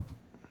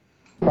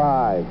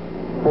5,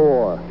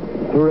 4,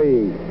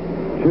 3,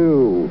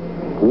 2,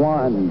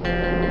 1,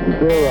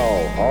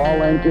 0.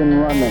 All engine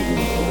running.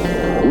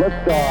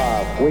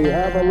 Liftoff. We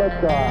have a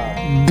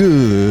liftoff.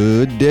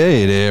 Good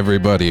day to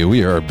everybody.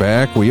 We are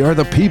back. We are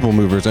the People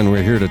Movers, and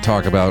we're here to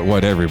talk about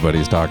what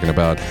everybody's talking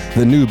about.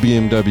 The new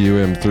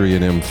BMW M3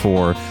 and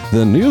M4,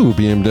 the new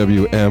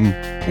BMW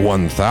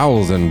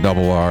M1000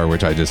 RR,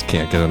 which I just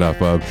can't get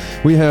enough of.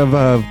 We have,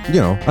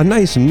 a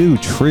nice new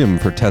trim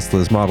for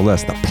Tesla's Model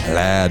S, the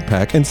Plaid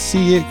pack, and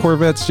C8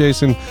 Corvettes,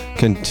 Jason,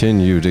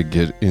 continue to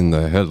get in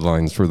the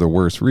headlines for the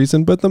worst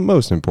reason, but the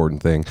most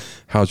important thing.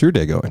 How's your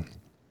day going?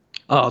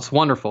 Oh, it's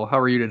wonderful. How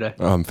are you today?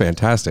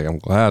 Fantastic. I'm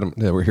glad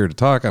that we're here to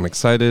talk. I'm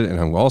excited, and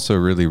I'm also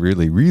really,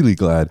 really, really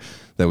glad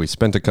that we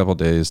spent a couple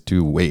days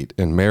to wait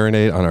and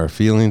marinate on our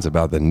feelings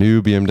about the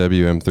new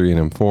BMW M3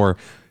 and M4,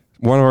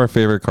 one of our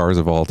favorite cars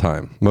of all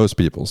time. Most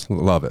people's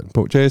love it.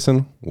 But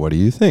Jason, what do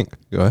you think?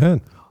 Go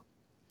ahead.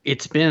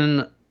 It's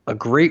been a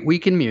great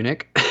week in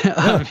Munich.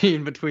 I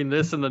mean, between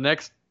this and the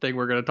next thing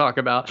we're going to talk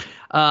about.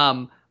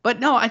 But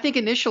no, I think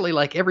initially,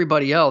 like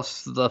everybody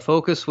else, the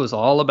focus was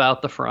all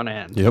about the front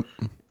end. Yep.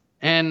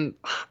 And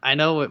I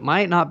know it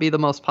might not be the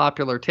most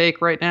popular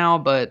take right now,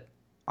 but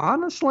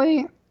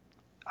honestly,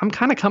 I'm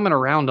kind of coming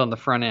around on the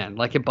front end.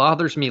 Like, it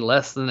bothers me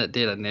less than it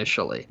did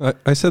initially.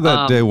 I said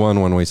that day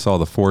one when we saw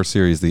the 4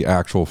 Series, the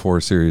actual 4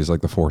 Series,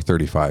 like the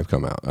 435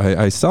 come out.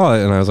 I saw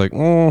it and I was like,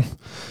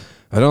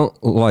 I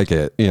don't like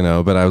it,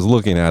 but I was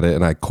looking at it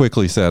and I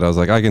quickly said,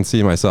 I can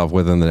see myself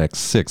within the next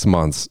 6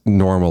 months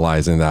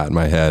normalizing that in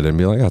my head and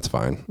be like, that's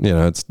fine.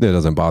 It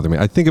doesn't bother me.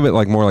 I think of it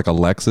like more like a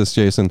Lexus,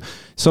 Jason.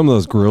 Some of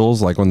those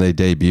grills, like when they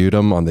debuted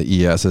them on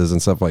the ESs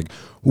and stuff, like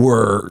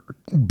were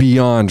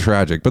beyond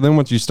tragic. But then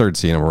once you started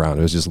seeing them around,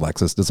 it was just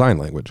Lexus design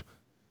language.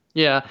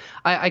 Yeah,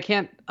 I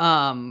can't,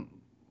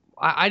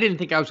 I didn't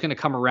think I was going to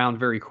come around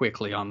very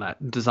quickly on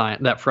that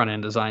design, that front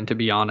end design, to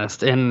be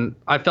honest. And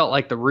I felt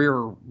like the rear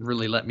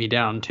really let me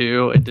down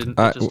too. It didn't.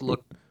 It just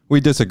looked. We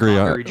disagree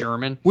on very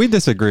German. We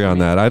disagree on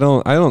that. I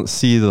don't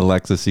see the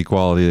Lexus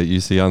equality that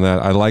you see on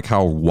that. I like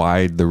how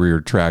wide the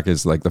rear track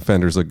is. Like the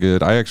fenders look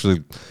good. I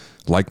actually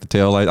like the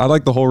taillight. I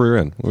like the whole rear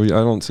end. I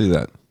don't see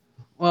that.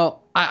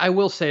 Well, I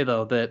will say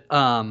though that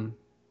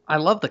I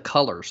love the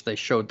colors they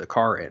showed the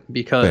car in,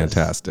 because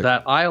fantastic.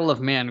 That Isle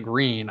of Man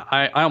green,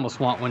 I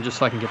almost want one just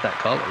so I can get that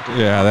color.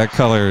 Yeah, that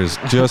color is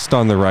just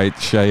on the right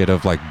shade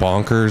of like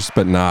bonkers,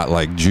 but not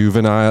like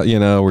juvenile,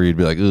 where you'd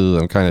be like, ooh,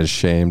 I'm kind of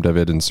ashamed of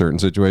it in certain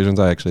situations.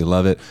 I actually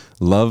love it.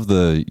 Love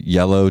the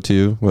yellow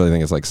too. Well, I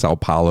think it's like Sao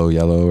Paulo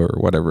yellow or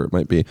whatever it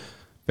might be.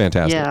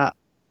 Fantastic. Yeah.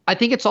 I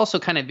think it's also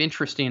kind of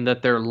interesting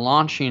that they're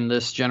launching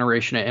this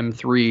generation of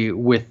M3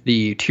 with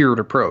the tiered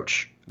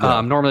approach.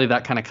 Yeah. Normally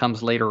that kind of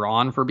comes later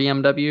on for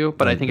BMW,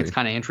 but I think it's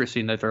kind of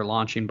interesting that they're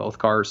launching both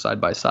cars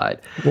side by side.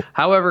 Well,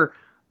 however,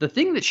 the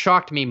thing that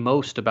shocked me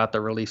most about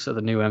the release of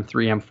the new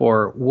M3,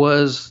 M4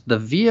 was the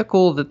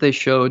vehicle that they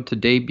showed to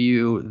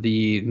debut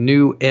the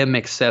new M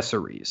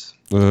accessories.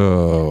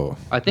 Oh.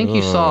 I think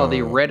you saw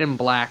the red and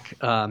black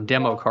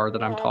demo car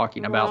that I'm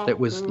talking about that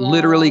was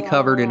literally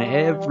covered in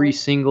every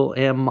single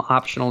M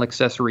optional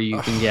accessory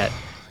you can get.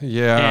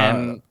 Yeah.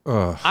 And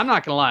I'm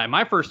not going to lie.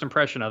 My first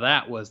impression of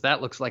that was that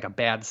looks like a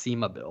bad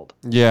SEMA build.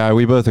 Yeah,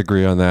 we both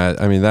agree on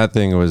that. I mean, that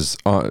thing was,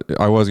 I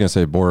was going to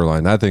say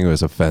borderline. That thing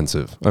was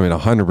offensive. I mean,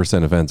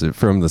 100% offensive.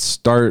 From the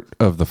start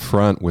of the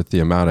front with the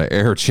amount of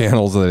air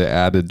channels that it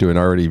added to an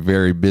already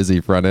very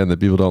busy front end that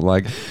people don't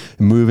like.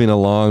 Moving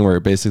along where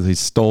it basically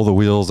stole the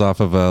wheels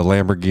off of a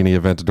Lamborghini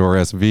Aventador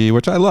SV,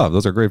 which I love.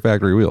 Those are great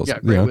factory wheels. Yeah,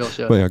 great wheels.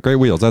 Yeah. But yeah, great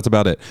wheels. That's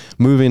about it.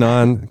 Moving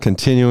on,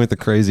 continuing with the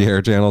crazy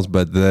air channels,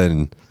 but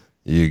then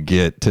you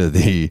get to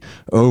the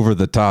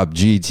over-the-top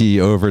GT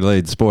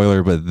overlaid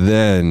spoiler, but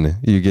then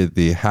you get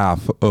the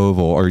half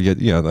oval, or you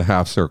get the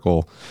half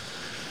circle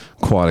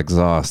quad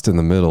exhaust in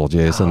the middle,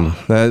 Jason.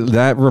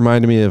 That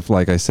reminded me of,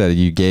 like I said,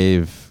 you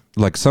gave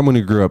like someone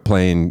who grew up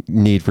playing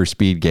Need for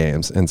Speed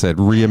games and said,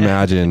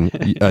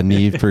 reimagine a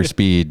Need for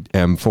Speed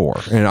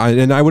M4.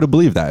 And I would have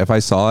believed that if I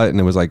saw it and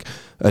it was like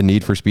a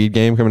Need for Speed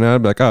game coming out,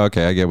 I'd be like, oh,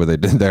 okay, I get what they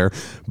did there.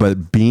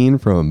 But being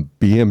from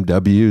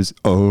BMW's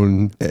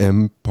own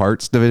M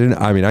parts division,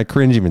 I mean, I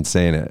cringe even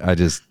saying it. I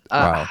just,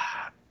 wow.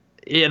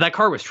 Yeah, that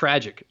car was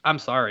tragic. I'm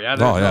sorry.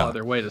 There's no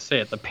other way to say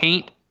it. The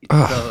paint,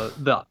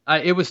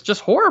 it was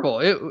just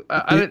horrible.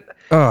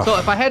 So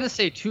if I had to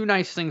say 2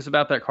 nice things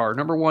about that car,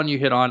 number one, you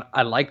hit on,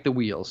 I like the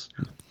wheels.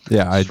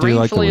 Yeah, I do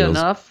like the wheels. Strangely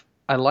enough,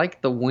 I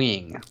like the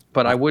wing,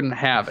 but I wouldn't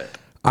have it.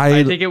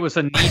 I think it was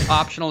a neat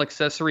optional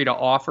accessory to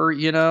offer,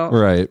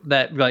 right?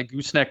 That like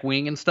gooseneck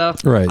wing and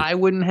stuff. Right. I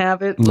wouldn't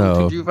have it. A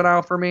little too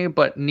juvenile for me,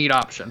 but neat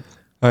option.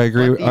 I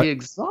agree. But the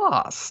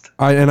exhaust.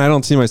 I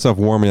don't see myself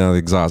warming on the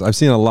exhaust. I've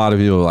seen a lot of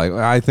people like,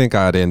 I think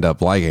I'd end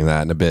up liking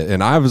that in a bit.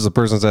 And I was the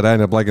person that said I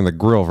ended up liking the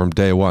grill from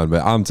day one.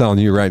 But I'm telling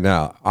you right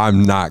now,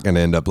 I'm not going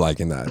to end up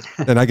liking that.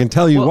 And I can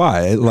tell you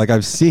why. Like,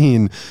 I've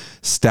seen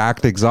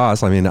stacked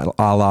exhaust. I mean, a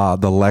la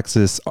the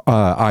Lexus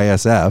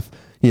ISF.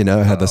 You know,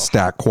 it had the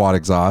stack quad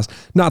exhaust,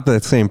 not the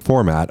same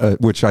format,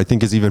 which I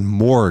think is even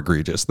more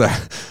egregious. The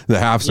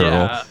half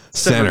circle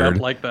centered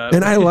like that.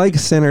 And I like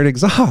centered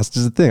exhaust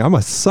is the thing. I'm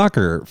a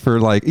sucker for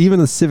like even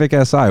the Civic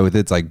Si with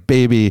its like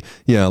baby,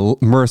 you know,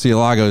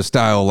 Murcielago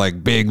style,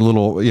 like big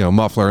little, you know,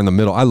 muffler in the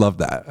middle. I love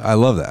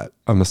that.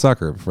 I'm a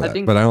sucker for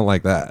that, but I don't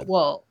like that.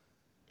 Well,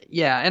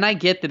 yeah, and I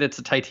get that it's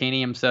a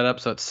titanium setup,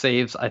 so it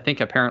saves, I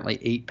think, apparently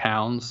 8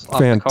 pounds off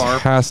the car.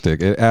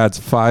 Fantastic. It adds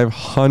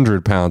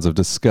 500 pounds of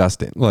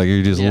disgusting. Like,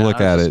 you just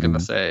look at it. I was going to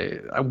say,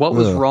 what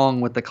was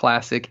wrong with the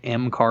classic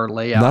M car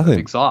layout of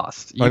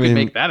exhaust? You could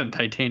make that in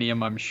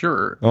titanium, I'm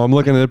sure. Oh, I'm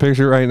looking at a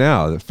picture right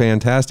now.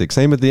 Fantastic.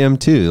 Same with the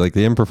M2, like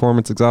the M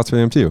Performance exhaust for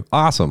the M2.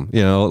 Awesome.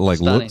 You know, like,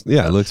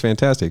 it looks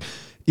fantastic.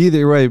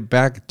 Either way,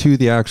 back to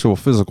the actual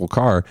physical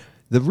car.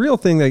 The real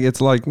thing that gets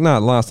like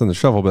not lost in the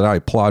shuffle, but I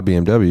applaud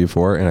BMW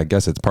for, and I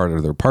guess it's part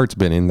of their parts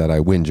binning that I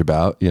whinge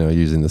about, you know,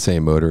 using the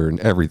same motor and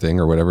everything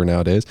or whatever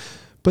nowadays.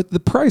 But the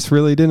price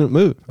really didn't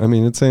move. I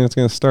mean, it's saying it's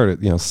going to start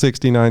at, you know,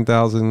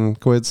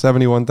 69,000 quid,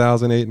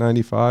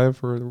 71,895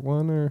 for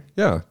one, or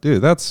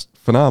dude, that's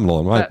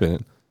phenomenal in my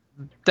opinion.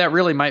 That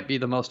really might be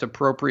the most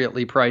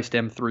appropriately priced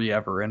M3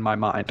 ever in my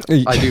mind.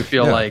 I do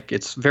feel like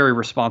it's very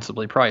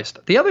responsibly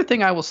priced. The other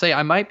thing I will say,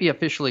 I might be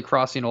officially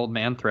crossing old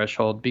man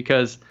threshold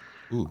because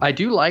I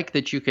do like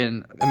that you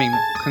can, I mean,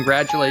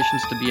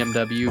 congratulations to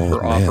BMW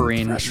for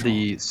offering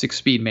the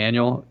 6-speed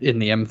manual in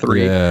the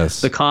M3.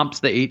 Yes. The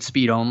comp's the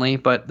 8-speed only,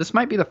 but this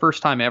might be the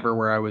first time ever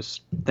where I was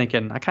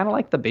thinking, I kind of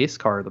like the base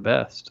car the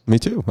best. Me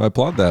too. I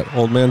applaud that.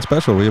 Old man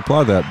special. We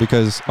applaud that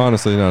because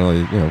honestly, not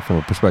only, you know, from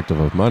a perspective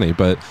of money,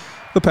 but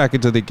the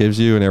package that it gives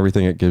you and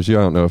everything it gives you,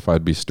 I don't know if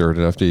I'd be stirred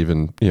enough to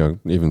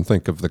even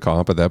think of the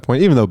comp at that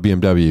point. Even though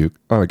BMW,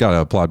 I gotta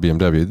applaud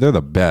BMW, they're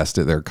the best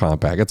at their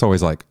comp pack. It's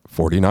always like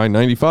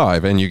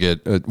 $49.95, and you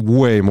get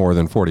way more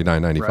than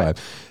 $49.95. Right.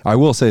 I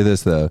will say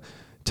this though: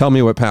 tell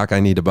me what pack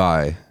I need to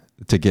buy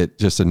to get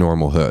just a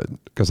normal hood,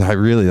 because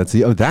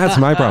that's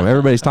my problem.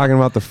 Everybody's talking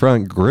about the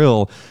front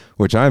grille,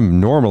 which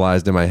I'm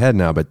normalized in my head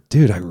now, but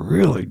dude, I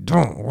really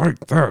don't like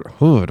that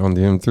hood on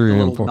the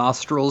M3 and M4.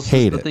 Nostrils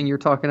is the thing you're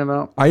talking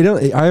about. I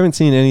haven't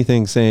seen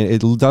anything saying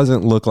it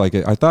doesn't look like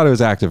it. I thought it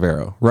was Active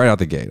Aero right out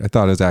the gate. I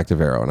thought it was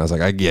Active Aero, and I was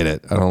like, I get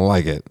it. I don't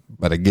like it,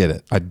 but I get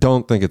it. I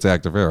don't think it's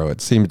Active Aero.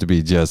 It seemed to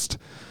be just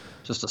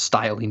a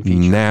styling feature.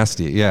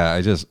 Nasty. Yeah,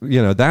 I just,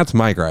 you know, that's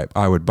my gripe.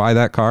 I would buy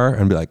that car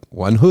and be like,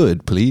 one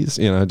hood, please.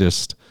 You know,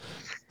 just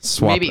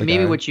swap.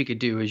 Maybe what you could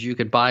do is you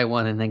could buy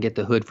one and then get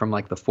the hood from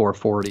like the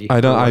 440 or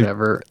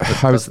whatever.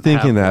 I was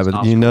thinking that,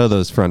 but you know,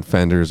 those front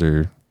fenders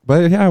are.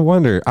 But yeah, I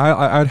wonder.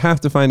 I'd have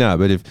to find out.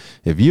 But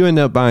if you end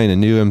up buying a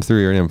new M3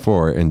 or an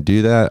M4 and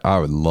do that, I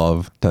would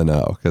love to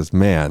know, because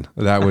man,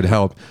 that would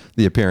help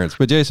the appearance.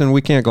 But Jason,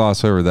 we can't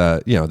gloss over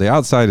that. You know, the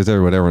outside is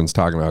what everyone's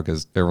talking about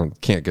because everyone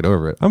can't get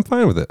over it. I'm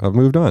fine with it. I've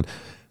moved on.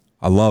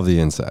 I love the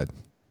inside.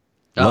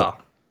 The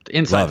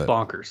inside's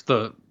bonkers.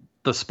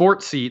 The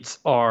sports seats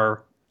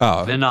are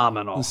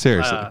phenomenal.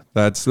 Seriously,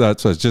 that's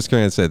what I was just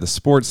going to say. The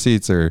sports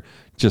seats are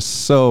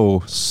just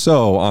so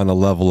on a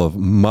level of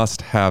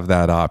must have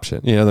that option.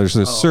 You know, there's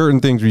certain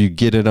things where you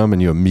get at them and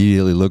you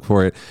immediately look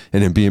for it.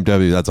 And in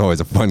BMW, that's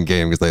always a fun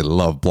game because they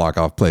love block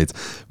off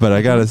plates. But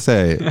I gotta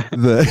say,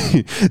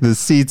 the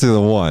seats are the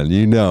one.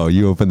 You know,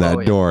 you open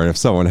that door, and if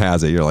someone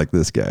has it, you're like,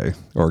 this guy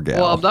or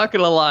gal. Well, I'm not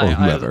gonna lie,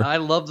 I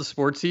love the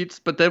sports seats.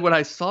 But then when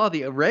I saw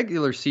the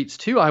regular seats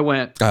too, I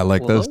went, I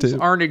like those too.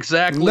 Aren't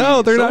exactly.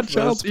 No, they're not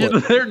child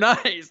support. They're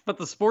nice, but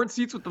the sports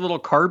seats with the little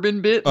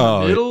carbon bit in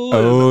the middle.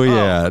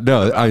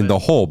 No. I mean, the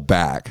whole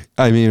back.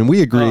 I mean,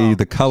 we agree.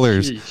 The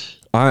colors. Geez.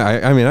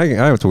 I mean,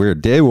 I was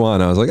weird. Day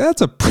one, I was like,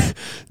 that's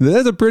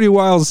a pretty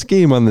wild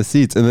scheme on the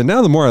seats. And then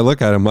now, the more I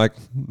look at it, I'm like,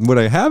 would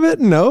I have it?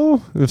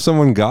 No. If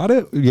someone got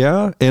it,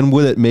 yeah. And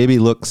would it maybe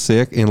look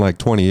sick in like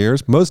 20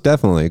 years? Most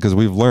definitely, because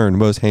we've learned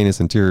most heinous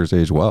interiors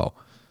age well.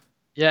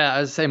 Yeah,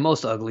 I'd say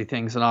most ugly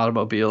things in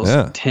automobiles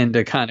tend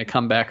to kind of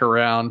come back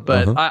around.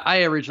 But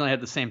I originally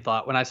had the same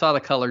thought. When I saw the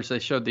colors they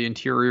showed the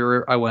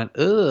interior, I went,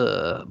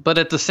 ugh. But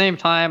at the same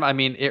time, I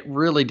mean, it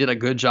really did a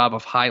good job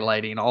of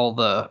highlighting all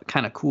the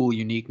kind of cool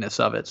uniqueness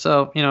of it.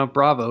 So, you know,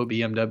 bravo,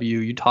 BMW.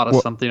 You taught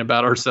us something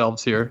about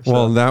ourselves here. So.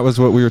 Well, that was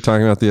what we were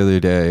talking about the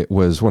other day,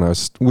 was when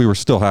we were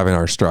still having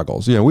our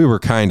struggles. You know, we were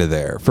kind of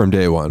there from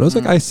day one. I was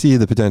like, I see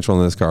the potential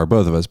in this car,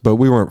 both of us, but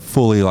we weren't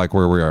fully like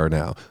where we are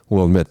now.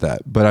 We'll admit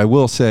that. But I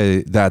will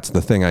say, that's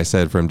the thing I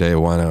said from day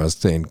one. I was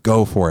saying,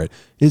 go for it.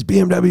 Is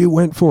BMW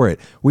went for it.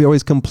 We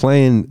always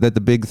complain that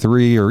the big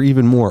three or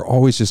even more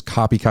always just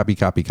copy.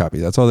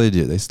 That's all they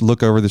do. They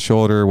look over the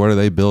shoulder. What are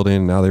they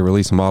building? Now they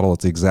release a model.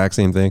 It's the exact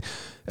same thing.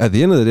 At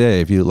the end of the day,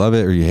 if you love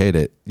it or you hate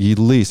it, you at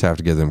least have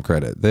to give them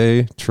credit.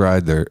 They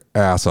tried their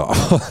ass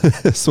off on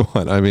this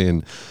one. I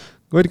mean,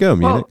 way to go,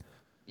 Munich. Well,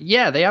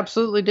 yeah, they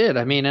absolutely did.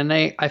 I mean, and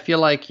I feel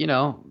like, you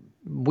know,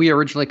 we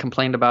originally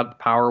complained about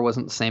power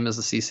wasn't the same as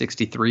the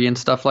C63 and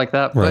stuff like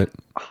that. But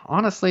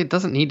honestly, it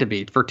doesn't need to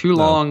be. For too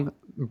long,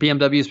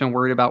 BMW's been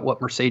worried about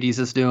what Mercedes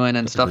is doing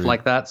and stuff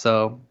like that.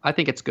 So I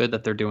think it's good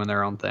that they're doing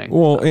their own thing.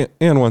 Well,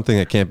 and one thing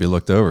that can't be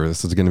looked over,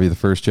 this is going to be the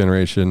first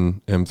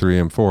generation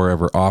M3, M4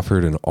 ever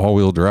offered an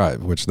all-wheel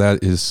drive, which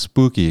that is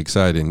spooky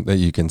exciting that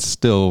you can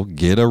still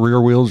get a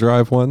rear-wheel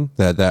drive one.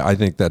 That I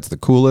think that's the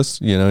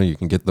coolest. You know, you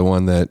can get the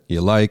one that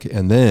you like,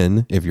 and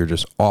then if you're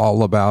just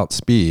all about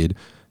speed,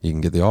 you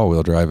can get the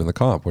all-wheel drive in the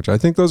comp, which I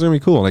think those are going to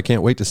be cool. And I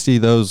can't wait to see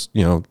those,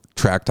 you know,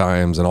 track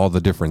times and all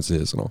the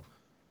differences and all.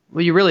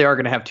 Well, you really are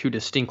going to have two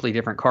distinctly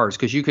different cars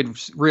because you could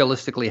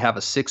realistically have a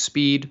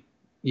 6-speed,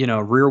 you know,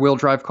 rear-wheel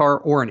drive car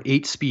or an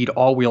 8-speed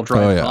all-wheel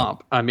drive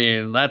comp. I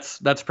mean, that's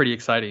pretty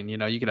exciting. You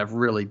know, you could have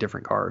really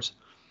different cars.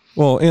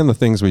 Well, and the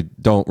things we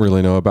don't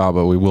really know about,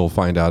 but we will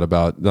find out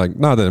about, like,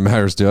 not that it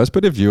matters to us,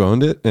 but if you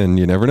owned it, and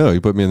you never know, you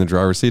put me in the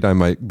driver's seat, I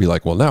might be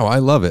like, well, now I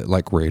love it,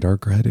 like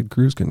radar-guided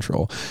cruise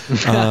control.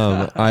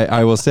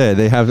 I will say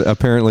they have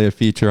apparently a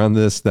feature on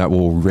this that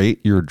will rate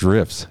your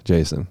drifts,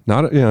 Jason.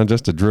 Not, you know,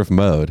 just a drift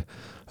mode.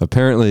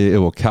 Apparently, it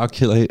will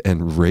calculate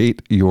and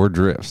rate your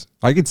drifts.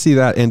 I could see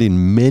that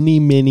ending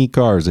many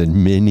cars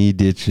in many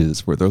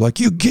ditches where they're like,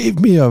 you gave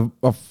me a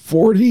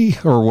 40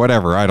 or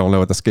whatever. I don't know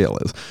what the scale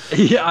is.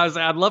 Yeah,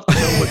 I'd love to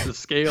know what the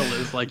scale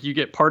is. Like, you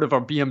get part of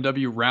a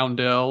BMW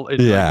roundel, and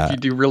like, if you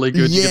do really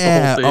good, you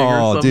get the whole thing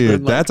or something.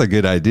 Dude, that's a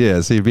good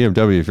idea. See,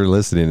 BMW, if you're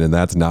listening and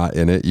that's not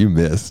in it, you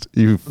missed.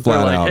 You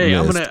flat out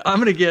missed. Hey, I'm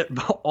gonna get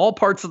all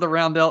parts of the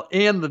roundel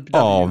and the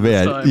W. Oh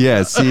man,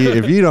 yeah. See,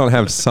 if you don't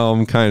have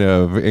some kind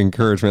of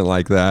encouragement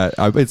like that,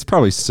 it's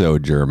probably so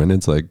German.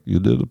 It's like, you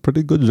did a pretty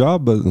good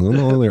job, but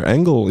their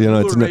angle, you know,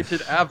 it's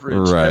rated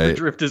average. Right. Every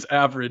drift is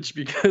average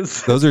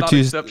because those are not two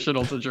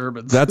exceptional to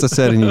Germans. That's a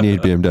setting you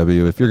need,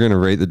 BMW. If you're going to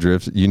rate the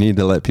drifts, you need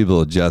to let people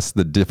adjust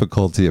the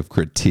difficulty of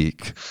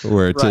critique,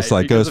 where it just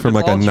like goes from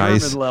like a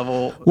nice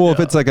level. Well,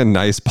 if it's like a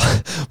nice,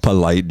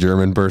 polite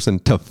German person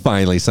to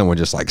finally someone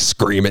just like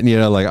scream it, you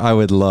know, like I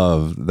would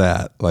love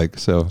that. Like,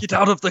 so get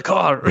out of the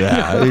car.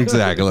 Yeah,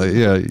 exactly.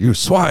 Yeah, you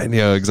swine.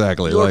 Yeah,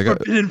 exactly. You're like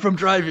forbidden from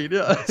driving.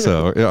 Yeah.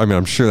 So, I mean,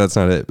 I'm sure that's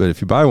not it, but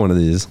if you buy one of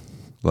these,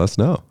 let us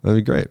know.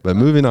 That'd be great. But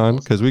moving on,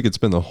 because we could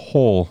spend the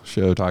whole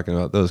show talking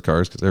about those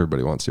cars because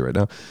everybody wants to right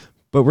now.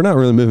 But we're not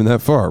really moving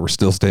that far. We're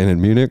still staying in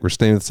Munich. We're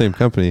staying with the same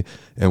company,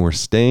 and we're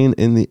staying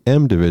in the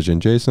M division.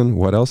 Jason,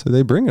 what else are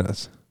they bringing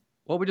us?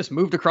 Well, we just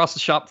moved across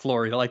the shop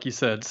floor, like you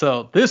said.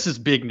 So this is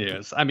big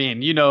news. I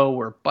mean, you know,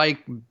 we're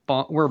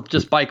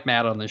just bike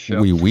mad on this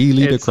show. We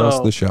wheelied across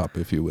the shop,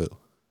 if you will.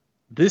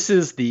 This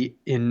is the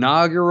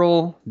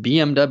inaugural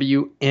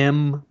BMW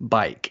M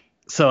bike.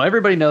 So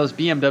everybody knows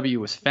BMW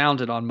was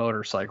founded on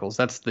motorcycles.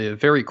 That's the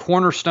very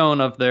cornerstone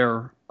of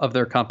their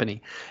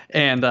company.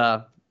 And,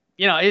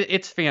 you know,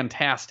 it's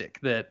fantastic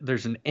that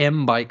there's an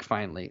M bike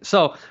finally.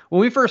 So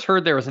when we first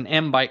heard there was an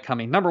M bike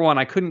coming, number one,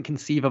 I couldn't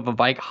conceive of a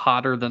bike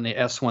hotter than the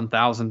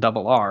S1000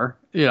 RR.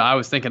 You know, I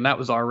was thinking that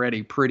was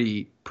already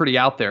pretty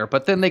out there.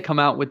 But then they come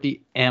out with the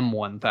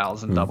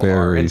M1000 RR.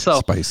 Very and so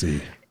spicy.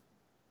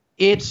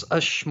 It's a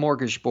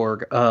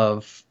smorgasbord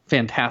of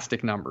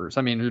fantastic numbers.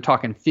 I mean, you're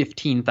talking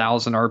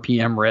 15,000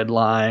 RPM red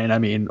line. I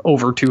mean,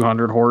 over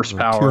 200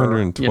 horsepower.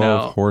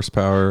 212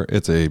 horsepower.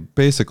 It's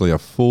basically a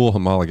full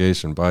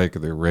homologation bike,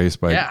 the race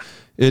bike. Yeah.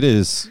 It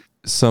is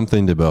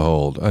something to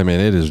behold. I mean,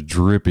 it is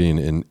dripping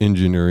in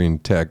engineering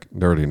tech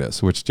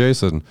nerdiness, which,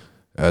 Jason,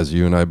 as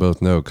you and I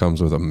both know,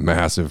 comes with a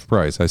massive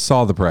price. I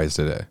saw the price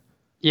today.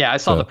 Yeah, I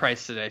saw the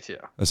price today too.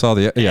 I saw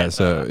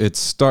so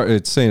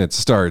it's saying it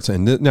starts,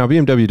 and now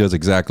BMW does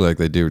exactly like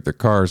they do with their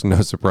cars,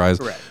 no surprise.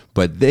 Correct.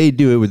 But they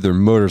do it with their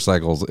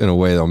motorcycles in a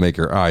way that'll make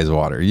your eyes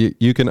water.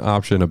 You can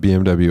option a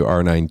BMW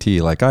R9T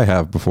like I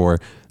have before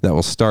that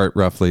will start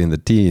roughly in the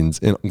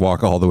teens and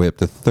walk all the way up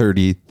to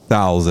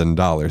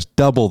 $30,000,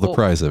 double the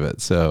price of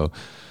it. So.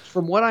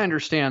 From what I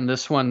understand,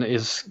 this one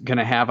is going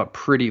to have a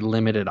pretty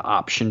limited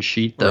option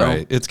sheet, though.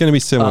 Right. It's going to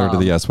be similar to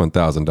the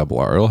S1000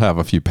 RR. It'll have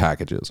a few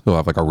packages. It'll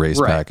have like a race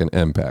pack and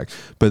M pack.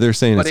 But they're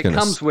saying it's going to...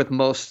 But it comes with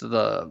most of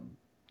the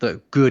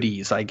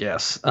goodies, I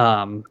guess,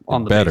 on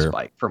the base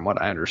bike, from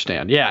what I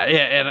understand. Yeah.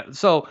 And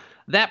so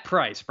that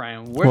price,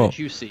 Brian, where did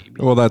you see?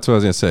 Well, that's what I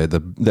was going to say.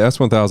 The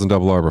S1000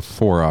 RR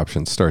before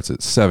option starts at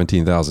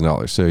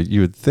 $17,000. So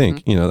you would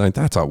think, you know,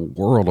 that's a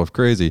world of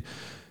crazy.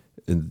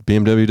 And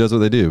BMW does what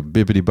they do.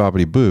 Bippity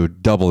boppity boo,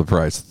 double the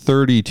price.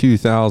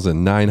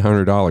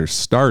 $32,900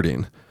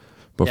 starting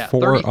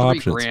before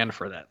options. $33,000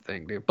 for that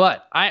thing, dude.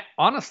 But I'm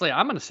going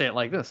to say it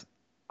like this.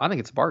 I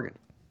think it's a bargain.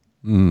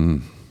 I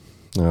don't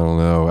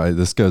know.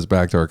 This goes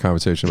back to our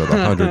conversation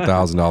about the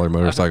 $100,000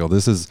 motorcycle.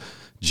 This is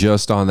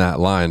just on that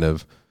line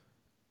of,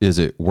 is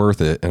it worth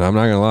it? And I'm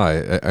not going to lie.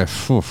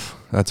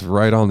 That's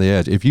right on the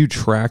edge. If you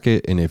track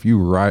it and if you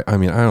ride, I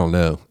mean, I don't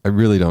know. I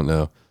really don't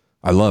know.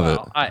 I love it.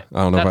 I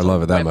don't know if I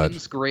love it that much.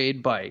 Weapons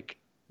grade bike.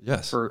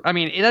 Yes.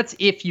 That's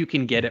if you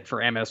can get it for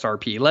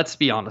MSRP. Let's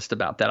be honest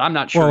about that. I'm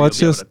not sure. Well, let's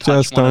just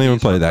don't even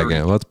play that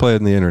game. Let's play it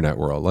in the internet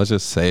world. Let's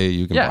just say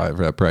you can buy it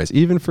for that price.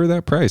 Even for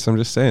that price, I'm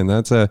just saying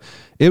it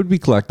would be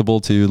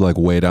collectible too, like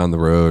way down the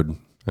road.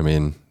 I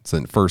mean, It's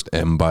the first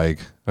M bike.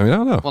 I mean, I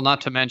don't know. Well,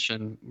 not to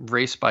mention,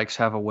 race bikes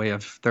have a way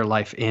of their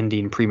life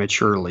ending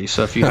prematurely.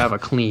 So if you have a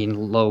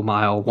clean, low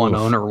mile, one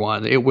owner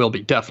one, it will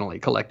be definitely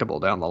collectible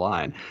down the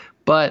line.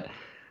 But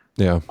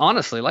yeah,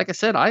 honestly, like I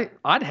said,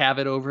 I'd have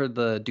it over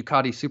the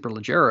Ducati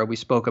Superleggera we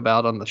spoke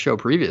about on the show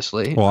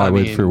previously. Well, I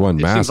would for one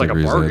massive seems like a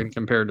reason. bargain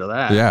compared to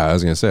that. Yeah, I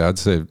was gonna say I'd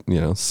save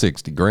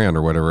 $60,000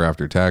 or whatever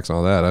after tax and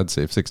all that. I'd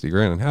save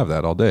 $60,000 and have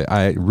that all day.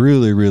 I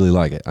really, really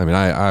like it. I mean,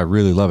 I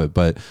really love it,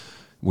 but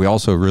we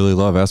also really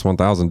love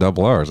S1000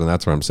 RRs, and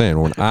that's what I'm saying.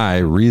 When I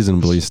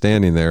reasonably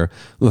standing there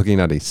looking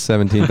at a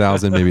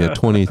 $17,000, maybe a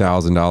 $20,000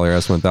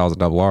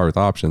 S1000 RR with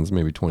options,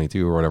 maybe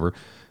 22 or whatever,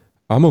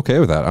 I'm okay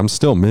with that. I'm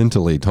still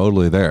mentally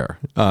totally there.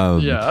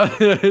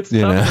 It's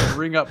tough to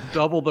bring up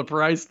double the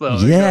price though.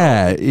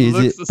 Yeah, it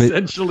looks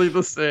essentially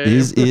the same.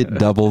 Is it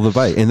double the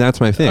bike? And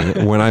that's my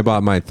thing. When I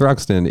bought my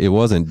Thruxton, it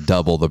wasn't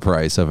double the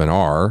price of an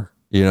R.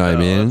 You know what I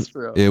mean? That's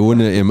true. It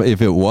wouldn't.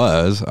 If it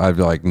was, I'd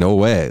be like, no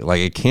way.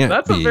 Like it can't.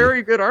 That's a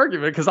very good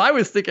argument because I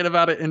was thinking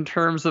about it in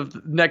terms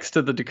of next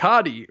to the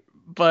Ducati,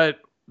 but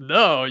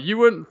no, you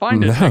wouldn't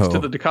find it next to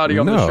the Ducati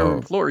on the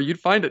showroom floor. You'd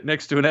find it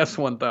next to an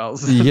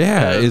S1000.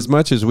 Yeah, as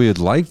much as we would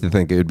like to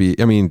think it would be.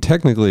 I mean,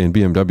 technically in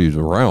BMW's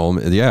realm,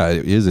 yeah,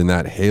 it is in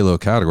that halo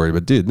category.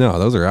 But dude, no,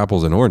 those are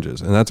apples and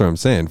oranges, and that's what I'm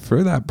saying.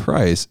 For that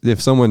price,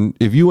 if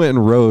you went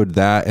and rode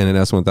that and an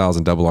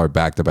S1000 RR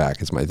back to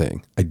back, is my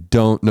thing. I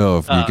don't know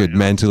if you could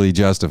mentally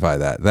justify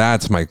that.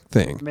 That's my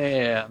thing.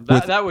 Man,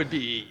 that would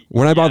be.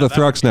 When I bought the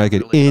Thruxton, I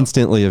could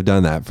instantly have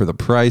done that for the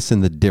price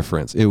and the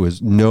difference. It was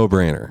no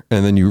brainer.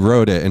 And then you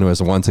rode it, and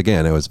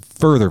it was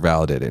further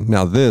validated.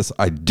 Now this,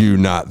 I do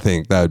not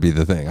think that would be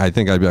the thing. I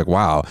think I'd be like,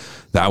 wow,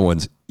 that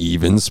one's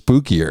even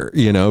spookier,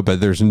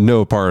 but there's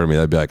no part of me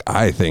that'd be like,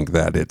 I think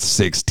that it's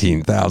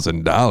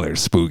 $16,000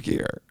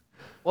 spookier.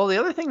 Well, the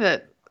other thing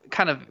that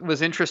kind of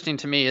was interesting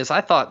to me is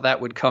I thought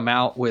that would come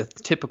out with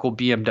typical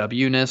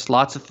BMW-ness,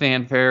 lots of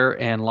fanfare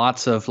and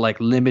lots of like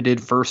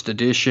limited first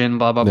edition,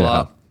 blah, blah,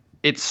 blah.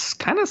 It's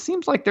kind of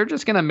seems like they're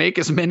just going to make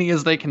as many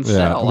as they can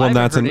sell. Well, I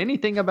haven't heard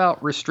anything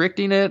about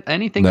restricting it,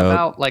 anything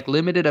about like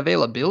limited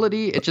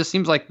availability. It just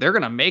seems like they're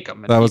going to make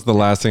them. That was the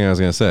last thing I was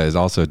going to say is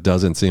also it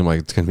doesn't seem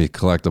like it's going to be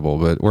collectible,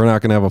 but we're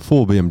not going to have a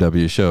full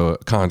BMW show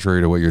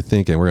contrary to what you're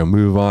thinking. We're going to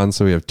move on.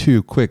 So we have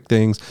two quick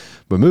things,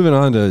 but moving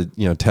on to,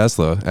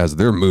 Tesla as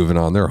they're moving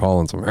on, they're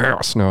hauling some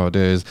ass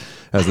nowadays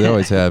as they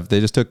always have.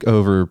 They just took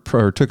open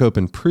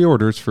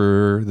pre-orders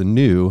for the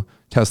new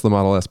Tesla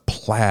Model S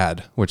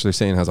Plaid, which they're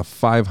saying has a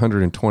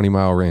 520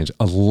 mile range,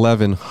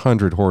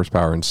 1,100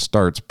 horsepower, and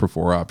starts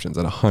before options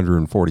at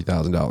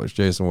 $140,000.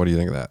 Jason, what do you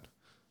think of that?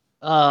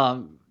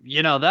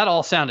 That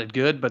all sounded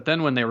good, but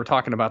then when they were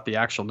talking about the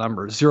actual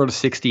numbers, 0 to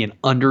 60 in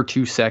under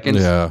 2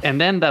 seconds,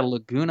 and then that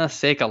Laguna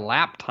Seca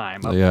lap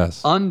time of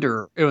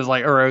it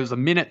was a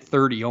minute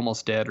 30,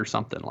 almost dead or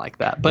something like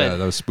that. But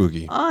that was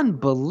spooky.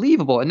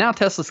 Unbelievable. And now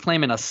Tesla's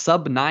claiming a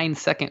sub 9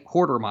 second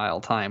quarter mile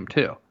time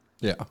too.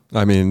 Yeah,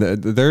 I mean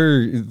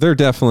they're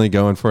definitely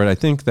going for it. I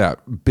think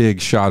that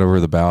big shot over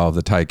the bow of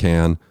the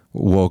Taycan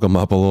woke them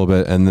up a little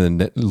bit, and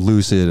then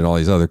Lucid and all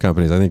these other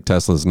companies. I think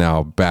Tesla's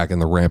now back in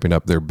the ramping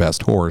up their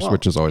best horse,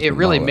 which is always. It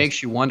really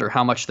makes you wonder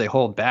how much they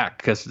hold back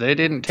because they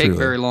didn't take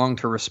very long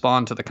to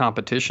respond to the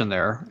competition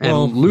there, and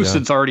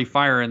Lucid's already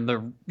firing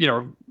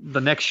the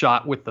next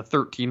shot with the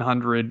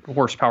 1,300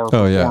 horsepower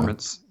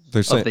performance.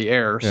 They're saying, of the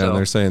Air. Yeah, and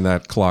they're saying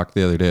that clocked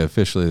the other day.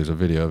 Officially, there's a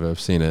video of it. I've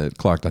seen it. It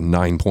clocked a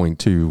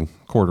 9.2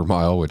 quarter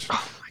mile, which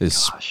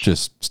is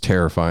just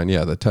terrifying.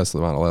 Yeah, the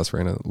Tesla Model S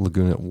ran a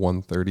Laguna at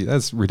 130.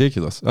 That's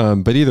ridiculous.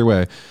 But either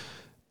way,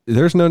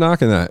 there's no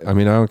knocking that. I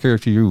mean, I don't care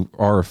if you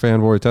are a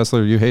fanboy of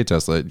Tesla or you hate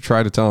Tesla.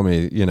 Try to tell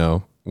me,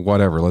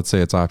 whatever. Let's say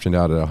it's optioned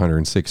out at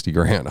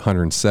 $160,000,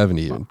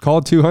 170 even. Call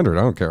it 200.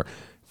 I don't care.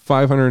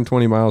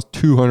 520 miles,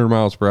 200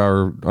 miles per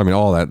hour. I mean,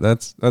 all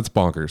that's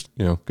bonkers.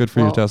 Good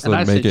for you, Tesla.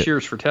 And I make say it.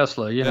 Cheers for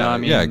Tesla.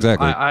 Yeah,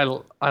 exactly.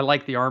 I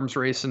like the arms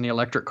race in the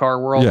electric car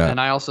world, and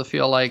I also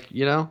feel like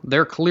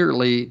they're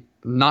clearly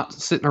not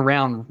sitting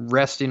around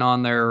resting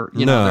on their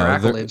their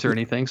accolades or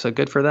anything. So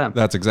good for them.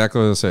 That's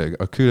exactly what I say.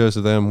 Kudos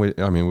to them.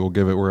 We'll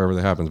give it wherever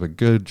that happens, but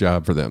good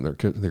job for them.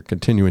 They're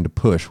continuing to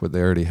push what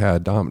they already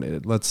had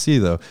dominated. Let's see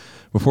though.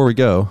 Before we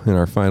go in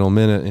our final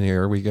minute in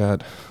here, we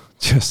got.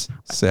 Just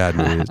sad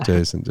news,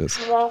 Jason. Just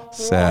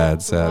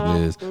sad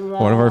news.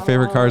 One of our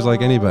favorite cars,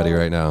 like anybody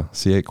right now,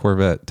 C8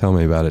 Corvette. Tell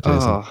me about it,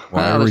 Jason.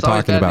 Why are we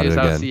talking about it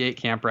again? C8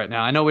 camp right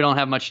now. I know we don't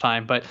have much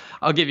time, but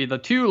I'll give you the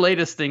two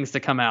latest things to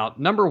come out.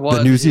 Number one,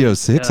 the new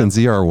Z06 and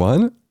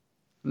ZR1.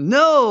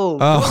 No,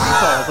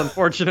 recalls,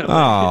 unfortunately.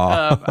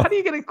 How do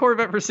you get a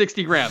Corvette for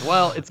 $60,000?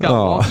 Well, it's got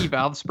wonky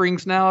valve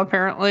springs now,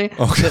 apparently,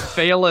 that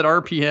fail at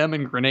RPM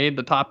and grenade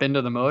the top end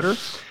of the motor.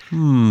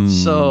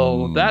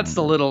 So that's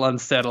a little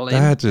unsettling.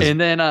 And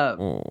then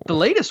the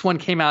latest one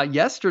came out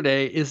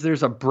yesterday.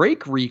 There's a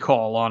brake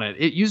recall on it.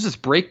 It uses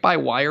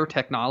brake-by-wire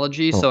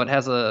technology, so it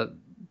has a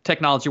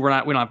technology we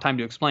don't have time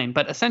to explain.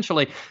 But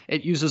essentially,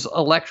 it uses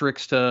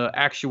electrics to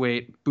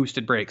actuate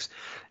boosted brakes.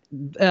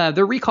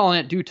 They're recalling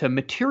it due to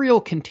material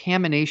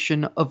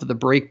contamination of the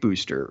brake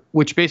booster,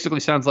 which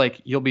basically sounds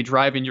like you'll be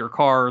driving your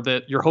car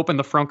that you're hoping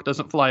the frunk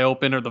doesn't fly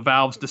open or the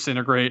valves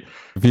disintegrate,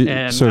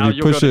 and now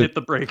you'll go to hit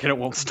the brake and it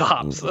won't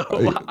stop. So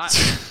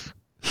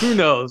who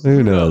knows?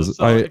 Who knows?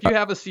 So if you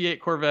have a C8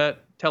 Corvette,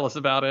 tell us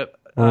about it.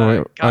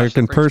 I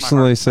can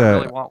personally say I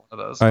really want one of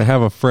those. I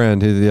have a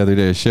friend who the other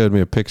day showed me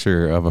a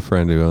picture of a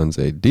friend who owns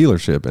a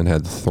dealership and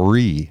had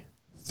three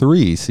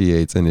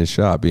C8s in his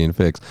shop being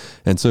fixed.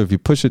 And so if you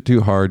push it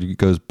too hard, it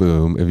goes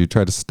boom. If you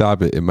try to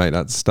stop it, it might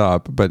not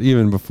stop. But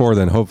even before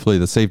then, hopefully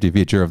the safety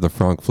feature of the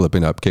frunk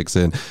flipping up kicks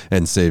in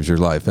and saves your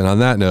life. And on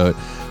that note,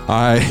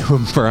 I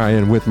am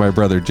Brian with my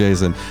brother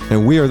Jason,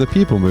 and we are the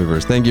People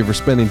Movers. Thank you for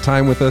spending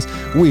time with us.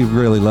 We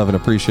really love and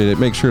appreciate it.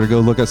 Make sure to go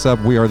look us up.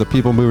 We are the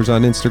People Movers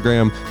on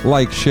Instagram.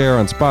 Like, share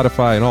on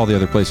Spotify and all the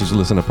other places you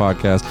listen to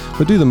podcasts.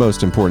 But do the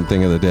most important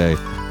thing of the day.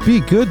 Be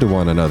good to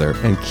one another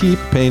and keep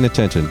paying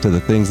attention to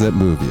the things that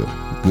move you.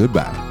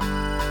 Goodbye.